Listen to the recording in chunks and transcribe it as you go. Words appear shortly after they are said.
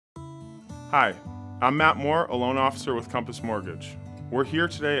Hi, I'm Matt Moore, a loan officer with Compass Mortgage. We're here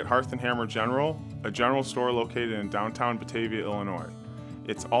today at Hearth Hammer General, a general store located in downtown Batavia, Illinois.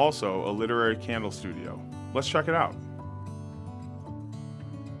 It's also a literary candle studio. Let's check it out.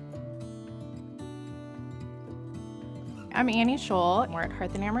 I'm Annie Scholl. We're at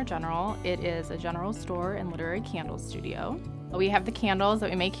Hearth Hammer General. It is a general store and literary candle studio. We have the candles that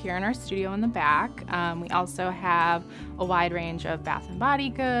we make here in our studio in the back. We also have a wide range of bath and body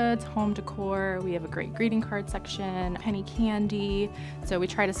goods, home decor. We have a great greeting card section, penny candy. So we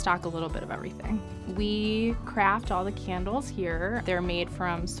try to stock a little bit of everything. We craft all the candles here. They're made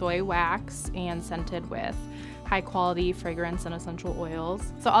from soy wax and scented with high quality fragrance and essential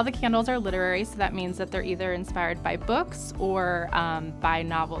oils. So all the candles are literary, so that means that they're either inspired by books or by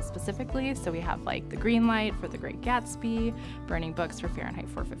novels specifically. So we have like the green light for The Great Gatsby, burning books for Fahrenheit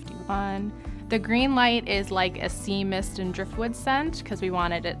 451. The green light is like a sea mist and driftwood scent because we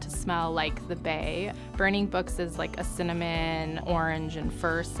wanted it to smell like the bay. Burning books is like a cinnamon, orange, and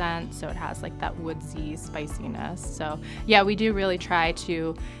fir scent, so it has like that woodsy spiciness. So yeah, we do really try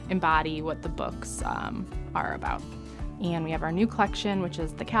to embody what the books are about. And we have our new collection, which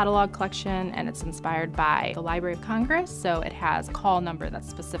is the catalog collection, and it's inspired by the Library of Congress, so it has a call number that's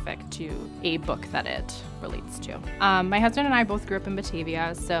specific to a book that it relates to. My husband and I both grew up in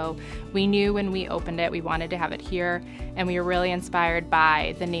Batavia, so we knew when we opened it we wanted to have it here, and we were really inspired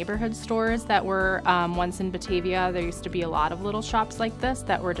by the neighborhood stores that were once in Batavia. There used to be a lot of little shops like this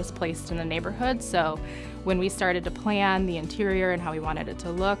that were just placed in the neighborhood, so when we started to plan the interior and how we wanted it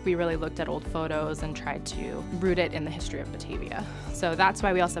to look, we really looked at old photos and tried to root it in the history of Batavia. So that's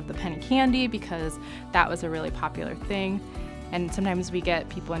why we also have the penny candy, because that was a really popular thing. And sometimes we get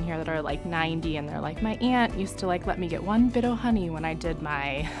people in here that are like 90 and they're like, my aunt used to like let me get one bit of honey when I did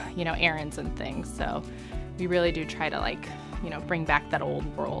my, errands and things. So we really do try to bring back that old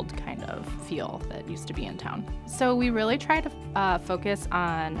world kind of feel that used to be in town. So we really try to focus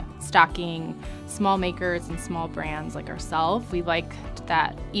on stocking small makers and small brands like ourselves. We like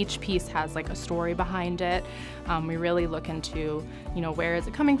that each piece has like a story behind it. We really look into, where is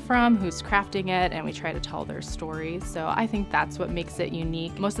it coming from, who's crafting it, and we try to tell their stories. So I think that's what makes it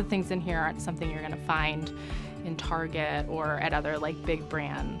unique. Most of the things in here aren't something you're gonna find in Target or at other like big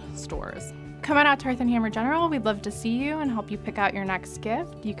brand stores. Come on out to Hearth Hammer General. We'd love to see you and help you pick out your next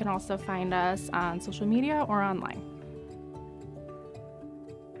gift. You can also find us on social media or online.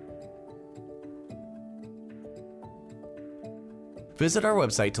 Visit our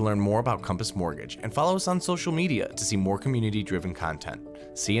website to learn more about Compass Mortgage and follow us on social media to see more community-driven content.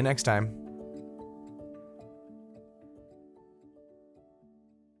 See you next time.